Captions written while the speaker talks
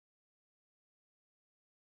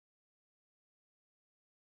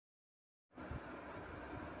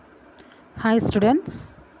Hi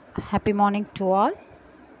students, happy morning to all.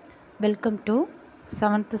 Welcome to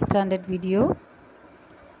 7th standard video.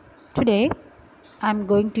 Today I am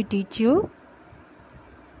going to teach you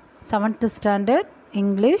 7th standard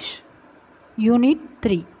English Unit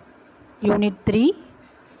 3. Unit 3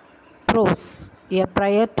 Prose, a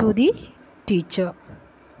prayer to the teacher.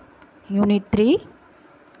 Unit 3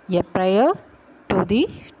 a prayer to the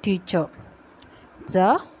teacher. It's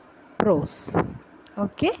a prose.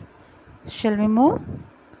 Okay, shall we move?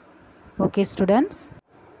 Okay students,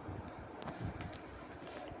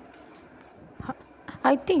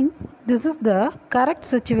 I think this is the correct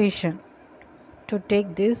situation to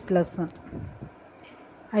take this lesson.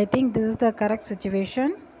 I think this is the correct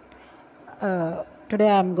situation. Today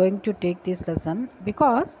I am going to take this lesson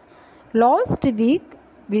because last week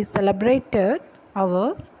we celebrated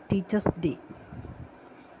our Teachers' Day.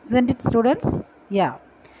 Isn't it students? Yeah.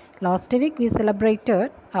 Last week we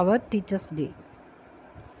celebrated our Teachers' Day.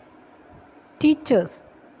 Teachers.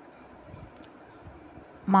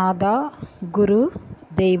 Matha, Guru,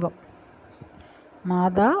 Devam.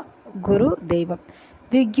 Matha, Guru, Devam.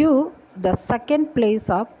 We give the second place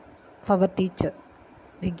of our teacher.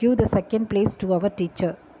 We give the second place to our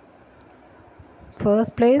teacher.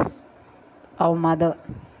 First place, our mother.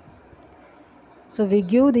 So we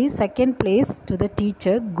give the second place to the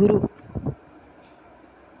teacher, Guru.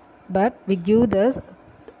 But we give the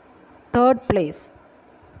third place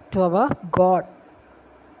to our God.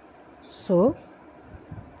 So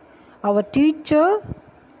our teacher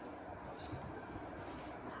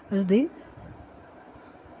is the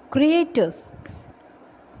creators.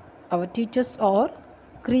 Our teachers are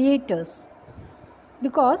creators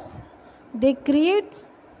because they create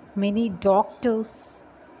many doctors,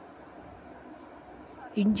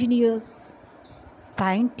 engineers,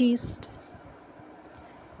 scientists,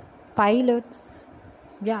 pilots.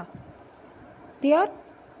 Yeah, they are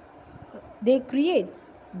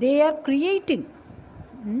creating.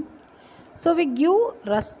 So we give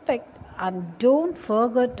respect and don't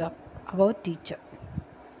forget our teacher.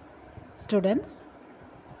 Students,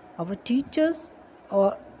 our teachers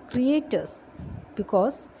are creators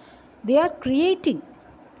because they are creating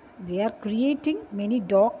many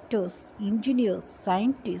doctors, engineers,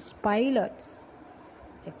 scientists, pilots,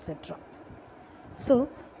 etc. So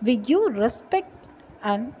we give respect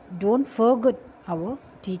and don't forget our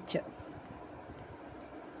teacher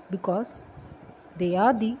because they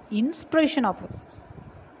are the inspiration of us.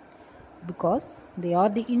 Because they are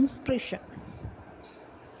the inspiration.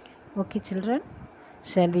 Okay children,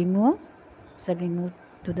 shall we move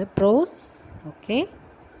to the prose? Okay,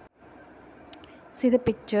 see the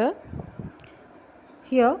picture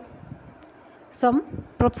here. Some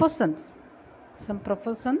professions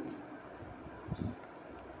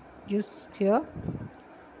used here.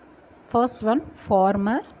 First one,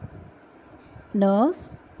 farmer,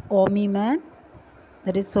 nurse, army man,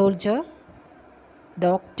 that is soldier,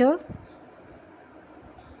 doctor,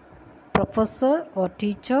 professor or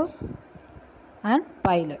teacher, and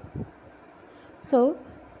pilot. So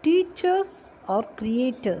teachers are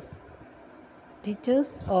creators. They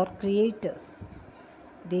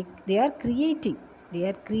are creating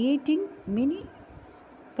many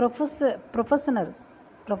professions.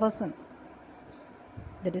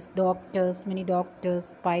 That is doctors, many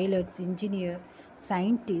doctors, pilots, engineer,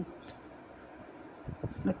 scientists.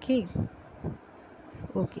 Okay.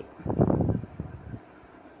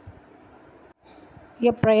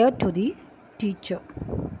 A prayer to the teacher.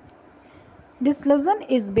 This lesson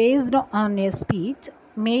is based on a speech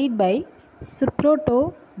made by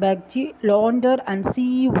Std Vii, founder and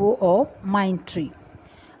CEO of Matric,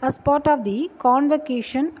 as part of the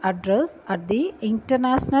convocation address at the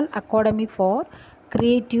International Academy for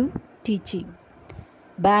Creative Teaching,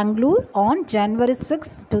 Bangalore on January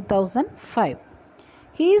 6, 2005.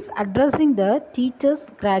 He is addressing the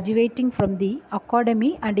teachers graduating from the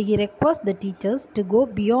academy and he requests the teachers to go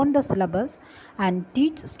beyond the syllabus and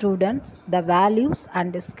teach students the values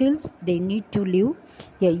and skills they need to live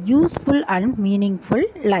a useful and meaningful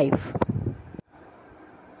life.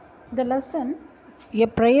 The lesson, a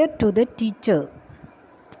prayer to the teacher.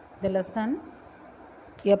 The lesson,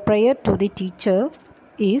 a prayer to the teacher,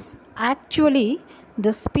 is actually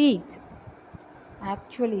the speech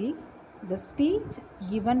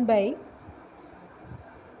given by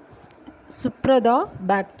Std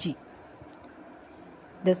Vii.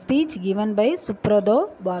 The speech given by Std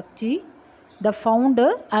Vii, the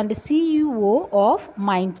founder and CEO of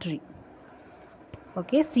Matric.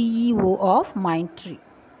 Okay, CEO of Matric.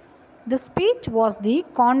 The speech was the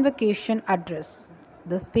convocation address.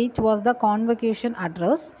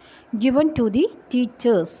 given to the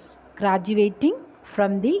teachers graduating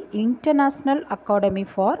from the International Academy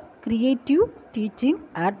for Creative Teaching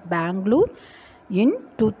at Bangalore in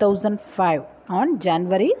 2005 on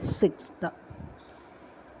January 6th.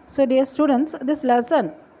 So dear students, this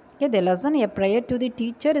lesson, the lesson A Prayer to the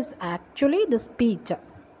Teacher is actually the speech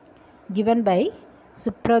given by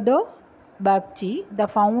Subrata Bagchi, the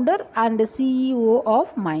founder and CEO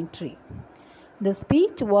of Matric. The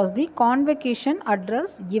speech was the convocation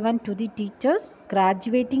address given to the teachers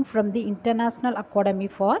graduating from the International Academy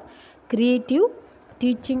for Creative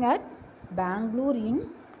Teaching at Bangalore in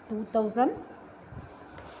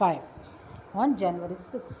 2005 on January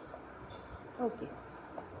 6th. Okay.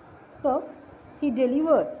 So he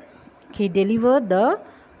delivered the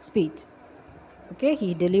speech. Okay,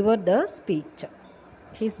 he delivered the speech.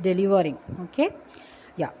 He's delivering. Okay,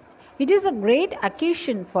 yeah. It is a great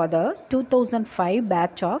occasion for the 2005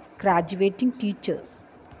 batch of graduating teachers.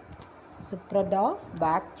 Subrata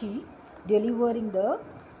Bagchi delivering the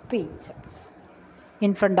speech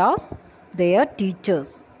in front of their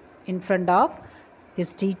teachers, in front of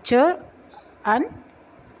his teacher and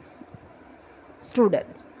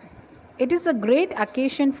students. It is a great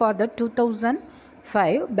occasion for the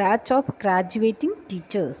 2005 batch of graduating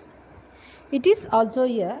teachers. It is also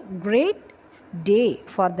a great day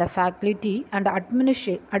for the faculty and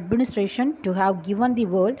administration to have given the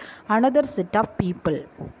world another set of people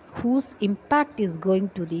whose impact is going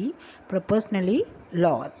to be proportionally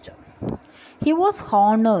large. He was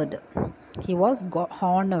honored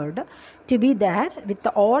to be there with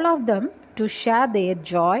all of them to share their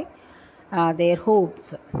joy, their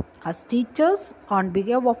hopes as teachers on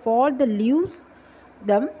behalf of all the lives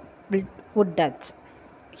them would touch.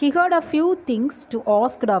 He had a few things to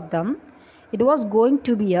ask of them. It was going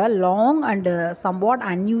to be a long and somewhat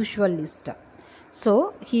unusual list.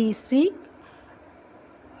 So he seek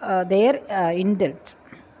their indulge.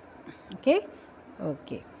 Okay.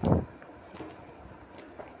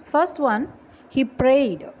 First one, he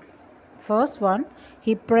prayed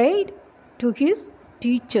to his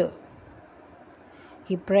teacher.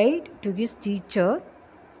 He prayed to his teacher.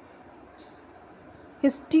 He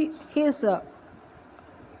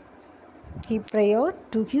prayed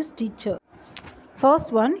to his teacher.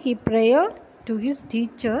 First one, he prayed to his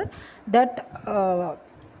teacher that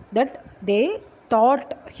they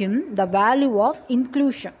taught him the value of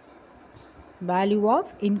inclusion.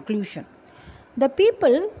 The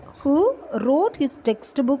people who wrote his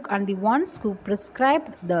textbook and the ones who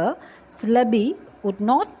prescribed the syllabi would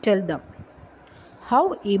not tell them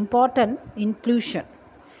how important inclusion.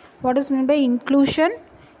 What is meant by inclusion?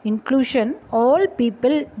 Inclusion, all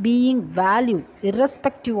people being valued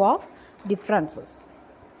irrespective of differences.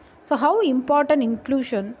 So how important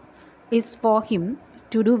inclusion is for him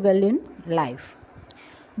to do well in life.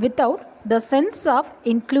 Without the sense of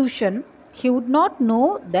inclusion, he would not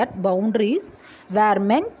know that boundaries were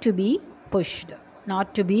meant to be pushed,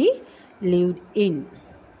 not to be lived in.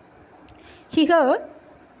 He had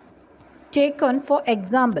taken for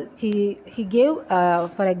example, he gave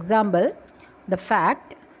for example the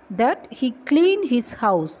fact that he cleaned his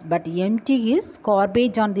house but emptied his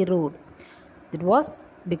garbage on the road. That was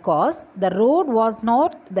because the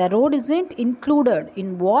road isn't included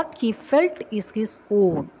in what he felt is his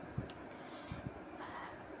own.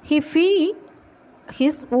 He feed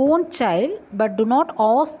his own child but do not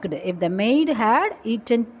ask if the maid had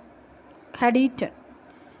eaten.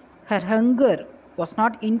 Her hunger was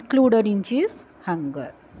not included in his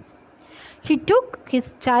hunger. He took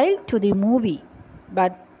his child to the movie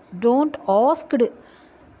but don't ask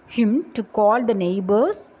him to call the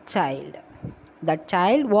neighbor's child. The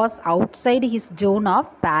child was outside his zone of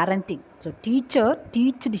parenting. So teacher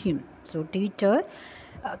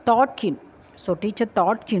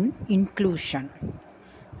taught him inclusion.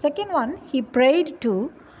 Second one, he prayed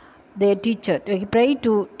to their teacher. He prayed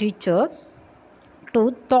to teacher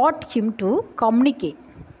to taught him to communicate.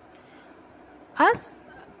 As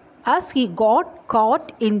he got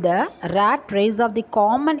caught in the rat race of the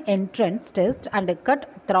common entrance test and a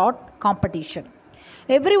cutthroat competition,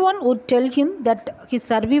 everyone would tell him that his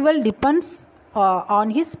survival depends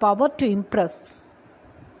on his power to impress.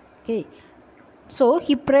 Okay. So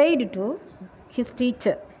he prayed to his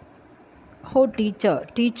teacher. Oh teacher,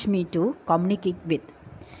 teach me to communicate with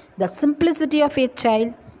the simplicity of a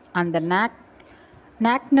child and the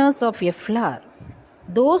nakedness of a flower.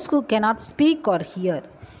 Those who cannot speak or hear,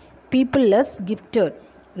 people less gifted,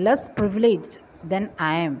 less privileged than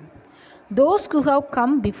I am, those who have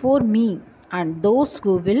come before me and those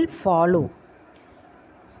who will follow.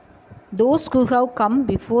 Those who have come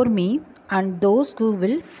before me and those who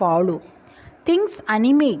will follow. Things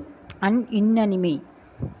animate and inanimate.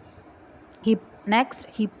 Next,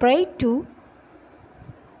 he prayed to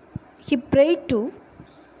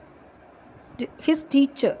his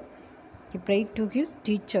teacher. He prayed to his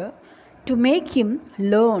teacher to make him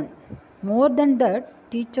learn. More than that,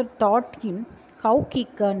 teacher taught him how he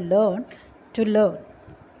can learn to learn.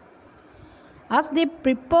 As they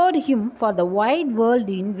prepared him for the wide world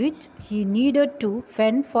in which he needed to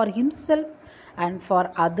fend for himself and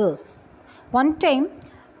for others. One time,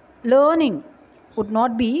 learning would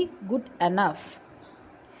not be good enough.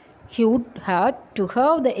 He would have to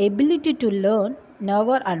have the ability to learn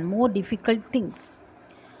newer and more difficult things.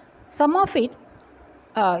 Some of it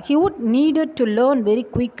he would needed to learn very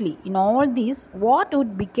quickly. In all these, what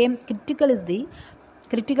would become critical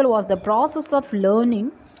was the process of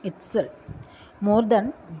learning itself, more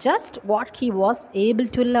than just what he was able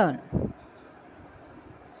to learn.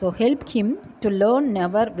 So help him to learn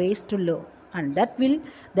never ways to learn, and that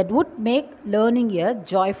would make learning a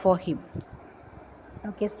joy for him.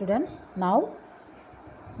 Okay, students. Now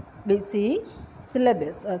we see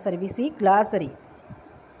glossary.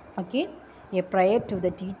 Okay, a prayer to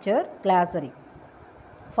the teacher, glossary.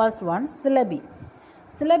 First one, syllabi.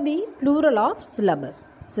 Syllabi, plural of syllabus.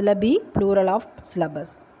 Syllabi, plural of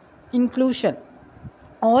syllabus. Inclusion.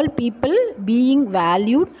 All people being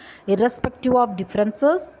valued irrespective of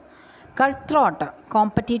differences. Cutthroat,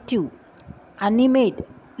 competitive. Animate,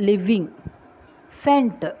 living.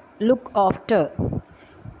 Fent, look after.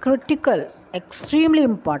 Critical, extremely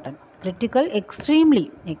important. Critical,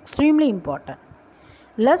 extremely important.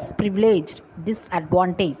 Less privileged,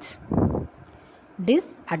 disadvantage.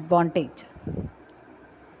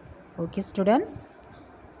 Okay, students.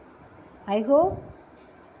 I hope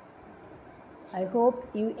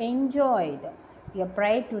you enjoyed your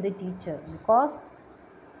prayer to the teacher, because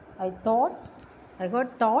I got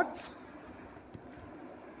taught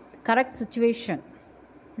correct situation.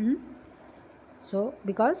 So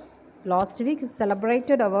because last week is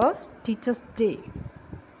celebrated our Teachers' Day.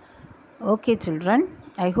 Okay, children,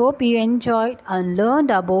 I hope you enjoyed and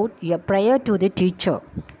learned about your prayer to the teacher.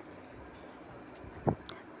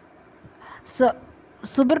 So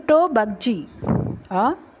Subrata Bagji,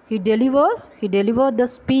 he delivered the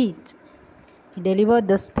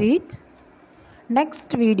speech.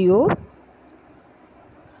 Next video,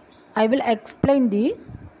 I will explain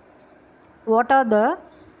what are the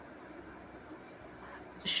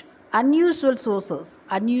unusual sources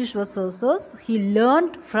he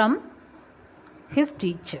learned from his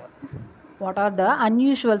teacher. What are the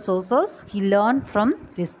unusual sources he learned from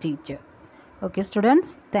his teacher? Okay,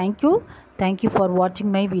 students, thank you for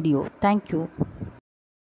watching my video. Thank you.